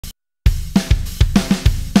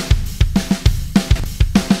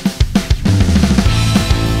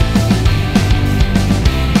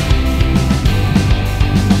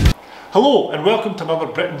Hello and welcome to another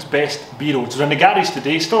Britain's Best B-Roads. We're in the garage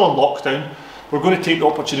today, still on lockdown. We're going to take the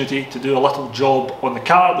opportunity to do a little job on the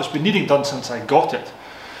car that's been needing done since I got it.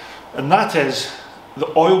 And that is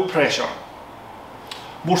the oil pressure.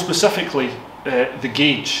 More specifically, the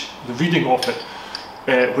gauge, the reading of it.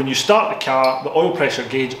 When you start the car, the oil pressure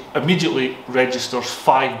gauge immediately registers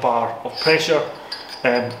 5 bar of pressure,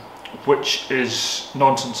 which is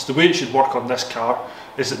nonsense. The way it should work on this car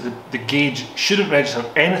is that the gauge shouldn't register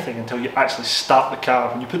anything until you actually start the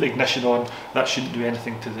car. When you put the ignition on, that shouldn't do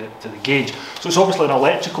anything to the gauge. So it's obviously an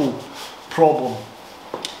electrical problem.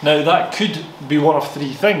 Now that could be one of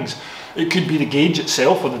 3 things. It could be the gauge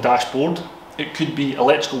itself on the dashboard. It could be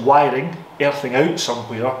electrical wiring, earthing out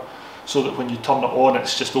somewhere, so that when you turn it on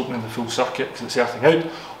it's just opening the full circuit because it's earthing out.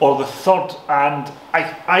 Or the third, and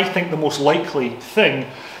I think the most likely thing,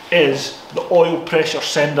 is the oil pressure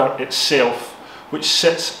sender itself, which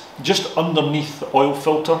sits just underneath the oil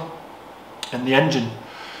filter in the engine.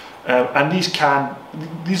 And this is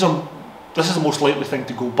the most likely thing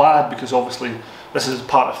to go bad, because obviously this is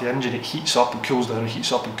part of the engine. It heats up and cools down,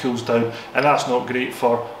 heats up and cools down, and that's not great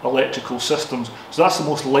for electrical systems. So that's the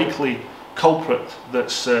most likely culprit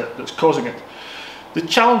that's causing it. The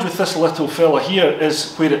challenge with this little fella here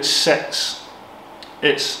is where it sits.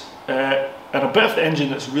 It's in a bit of the engine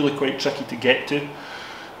that's really quite tricky to get to.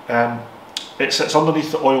 It sits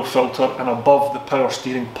underneath the oil filter and above the power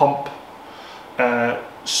steering pump.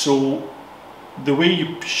 So the way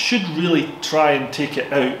you should really try and take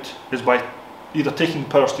it out is by either taking the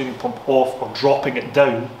power steering pump off or dropping it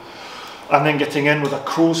down, and then getting in with a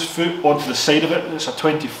crow's foot onto the side of it. It's a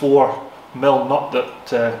 24mm nut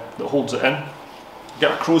that holds it in.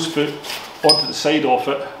 Get a crow's foot onto the side of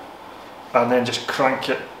it and then just crank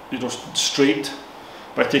it, straight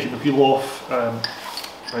by taking the wheel off,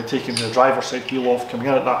 by taking the driver's side wheel off, coming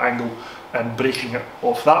in at that angle and breaking it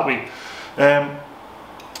off that way.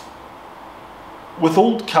 With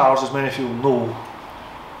old cars, as many of you will know,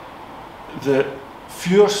 the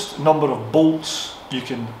fewest number of bolts you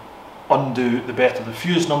can undo, the better. The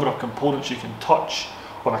fewest number of components you can touch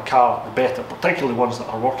on a car, the better, particularly ones that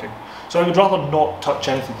are working. So I would rather not touch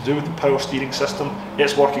anything to do with the power steering system.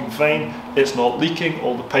 It's working fine, it's not leaking,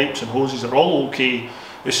 all the pipes and hoses are all okay.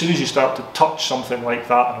 As soon as you start to touch something like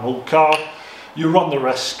that in an old car, you run the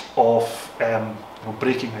risk of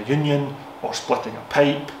breaking a union or splitting a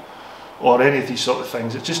pipe or any of these sort of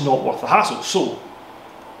things. It's just not worth the hassle. So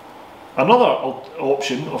another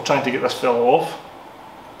option of trying to get this fella off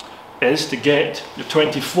is to get your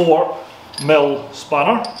 24mm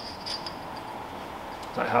spanner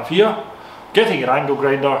that I have here, getting your angle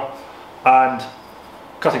grinder and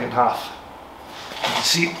cutting it in half. You can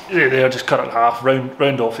see there, just cut it in half,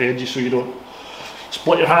 round off the edges so you don't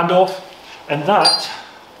split your hand off, and that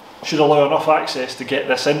should allow enough access to get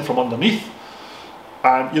this in from underneath.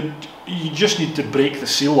 And you just need to break the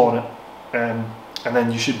seal on it, and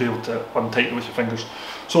then you should be able to untighten it with your fingers.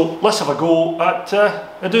 So let's have a go at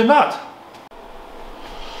doing that.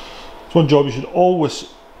 So one job you should always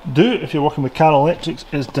do if you're working with car electrics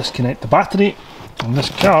is disconnect the battery. In this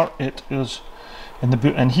car it is in the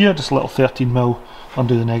boot in here, just a little 13mm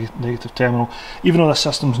undo the negative terminal. Even though the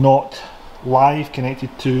system's not live connected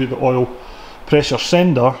to the oil pressure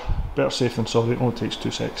sender, better safe than sorry, it only takes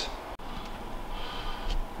 2 seconds.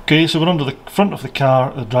 Okay, so we're under the front of the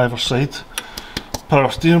car, the driver's side. Power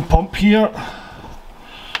steering pump here.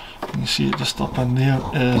 You see it just up in there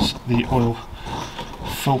is the oil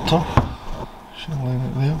filter. Should line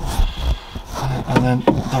it there. And then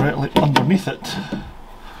directly underneath it,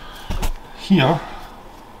 here,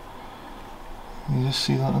 you just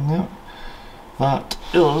see that in there, that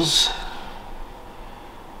is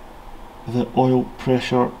the oil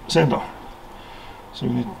pressure sender. So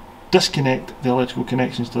we need to disconnect the electrical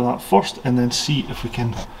connections to that first, and then see if we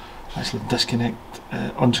can actually disconnect,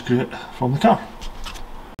 unscrew it from the car.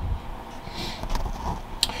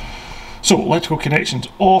 So electrical connections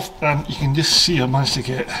off, and you can just see I managed to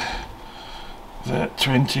get the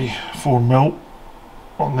 24mm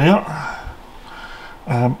on there.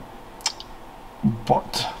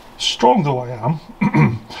 But strong though I am,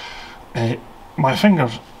 my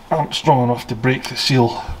fingers aren't strong enough to break the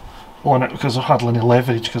seal on it because I've hardly any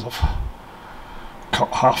leverage, because I've cut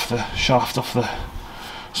half the shaft of the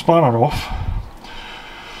spanner off.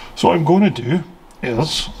 So what I'm going to do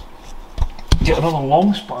is get another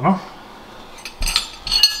long spanner.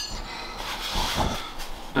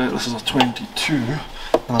 This is a 22, and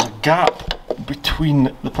there's a gap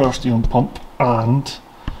between the power steering pump and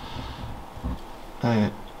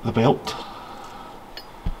the belt,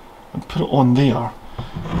 and put it on there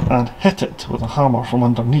and hit it with a hammer from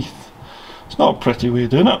underneath. It's not a pretty way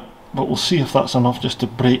of doing it, but we'll see if that's enough just to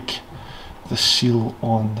break the seal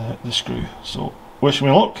on the screw. So wish me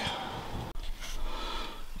luck.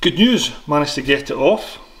 Good news, managed to get it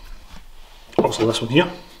off. Obviously this one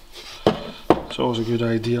here. It's always a good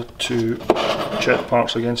idea to check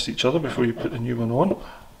parts against each other before you put the new one on.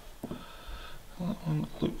 That one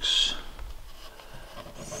looks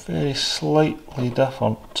very slightly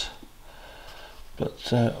different,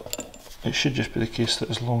 but it should just be the case that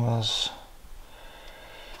as long as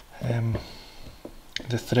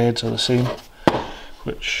the threads are the same,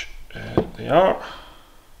 which they are,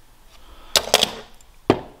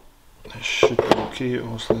 it should be okay.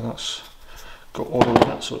 Obviously that's got oil in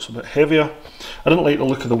it, so it's a bit heavier. I didn't like the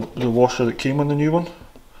look of the washer that came on the new one,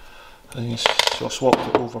 so I swapped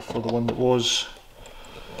it over for the one that was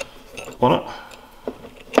on it.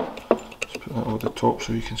 Let's put that over the top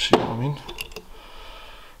so you can see what I mean.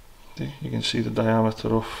 Okay, you can see the diameter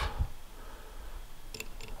of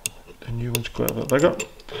the new one's quite a bit bigger.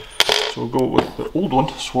 So we'll go with the old one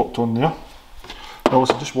swapped on there. Now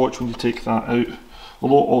also just watch when you take that out.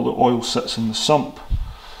 Although all the oil sits in the sump,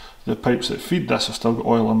 the pipes that feed this have still got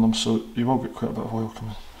oil in them, so you will get quite a bit of oil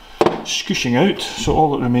coming scooshing out. So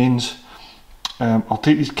all that remains, I'll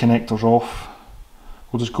take these connectors off.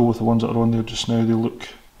 We'll just go with the ones that are on there just now. They look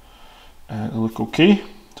okay. So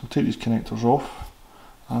we'll take these connectors off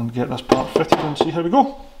and get this part fitted and see how we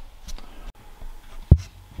go.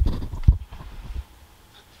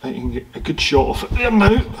 I can get a good shot of it there now.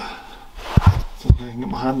 I think I can get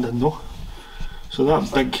my hand in though. So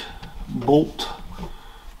that big bolt,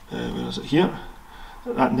 where is it here?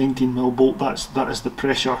 That 19mm bolt, that is the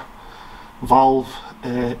pressure valve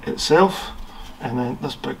itself, and then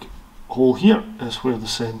this big hole here is where the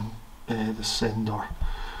sender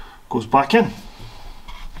goes back in.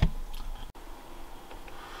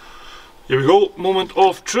 Here we go, moment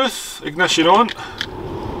of truth, ignition on.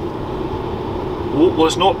 Oh, well,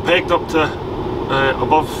 it's not pegged up to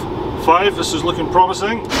above 5, this is looking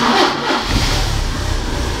promising.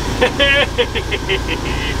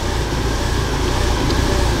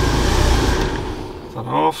 Turn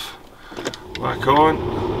off, back on.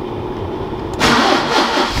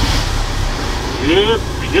 Good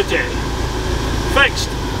beauty. Fixed.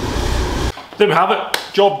 There we have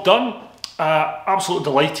it, job done. Absolutely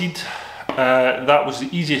delighted. That was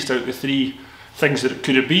the easiest out of the 3 things that it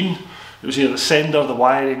could have been. It was either the sender, the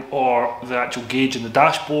wiring, or the actual gauge in the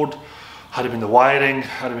dashboard. Had it been the wiring,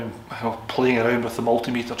 had it been playing around with the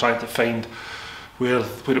multimeter trying to find where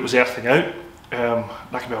it was earthing out,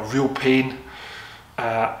 that can be a real pain.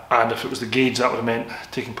 And if it was the gauge, that would have meant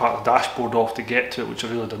taking part of the dashboard off to get to it, which I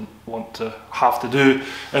really didn't want to have to do.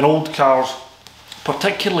 In old cars,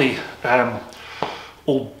 particularly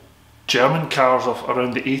old German cars of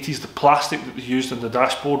around the 80s, the plastic that they used in the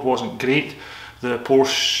dashboard wasn't great. The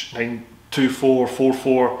Porsche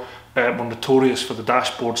 92444 were notorious for the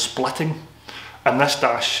dashboard splitting, and this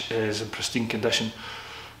dash is in pristine condition,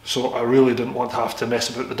 so I really didn't want to have to mess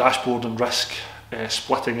about the dashboard and risk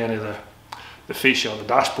splitting any of the fascia of the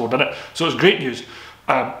dashboard in it. So it's great news.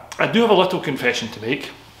 I do have a little confession to make,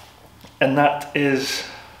 and that is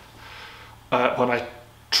when I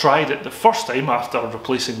tried it the first time after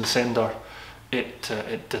replacing the sender, it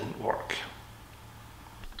didn't work.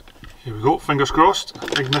 Here we go, fingers crossed,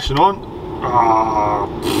 ignition on.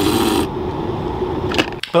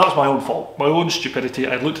 But that's my own fault, my own stupidity.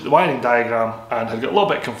 I looked at the wiring diagram and had got a little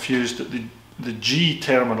bit confused that the G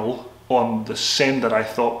terminal on the sender I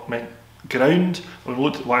thought meant ground. When I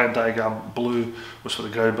looked at the wiring diagram, blue was for the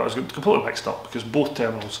ground, but I was completely mixed up because both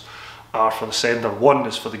terminals are for the sender. One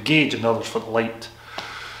is for the gauge and the other is for the light.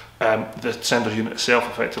 The sender unit itself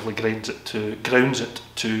effectively grounds it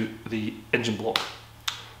to the engine block.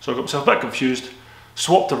 So I got myself a bit confused,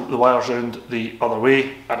 swapped the wires around the other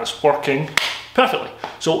way, and it's working perfectly.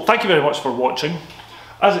 So thank you very much for watching.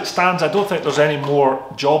 As it stands, I don't think there's any more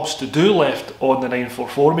jobs to do left on the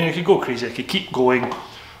 944. I mean, I could go crazy, I could keep going,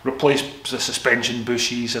 replace the suspension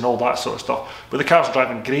bushes and all that sort of stuff, but the car's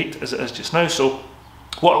driving great as it is just now, so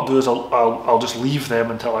what I'll do is I'll just leave them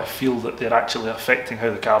until I feel that they're actually affecting how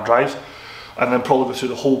the car drives, and then probably go through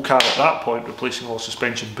the whole car at that point, replacing all the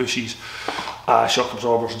suspension bushes, shock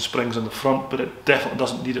absorbers and springs in the front, but it definitely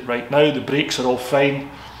doesn't need it right now. The brakes are all fine,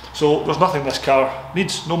 so there's nothing this car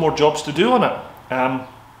needs, no more jobs to do on it.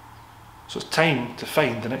 So it's time to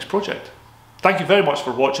find the next project. Thank you very much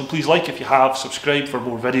for watching. Please like if you have, subscribe for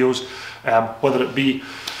more videos, whether it be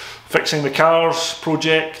fixing the cars,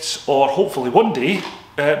 projects, or hopefully one day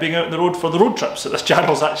being out on the road for the road trips that this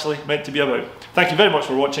channel is actually meant to be about. Thank you very much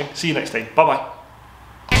for watching. See you next time. Bye bye.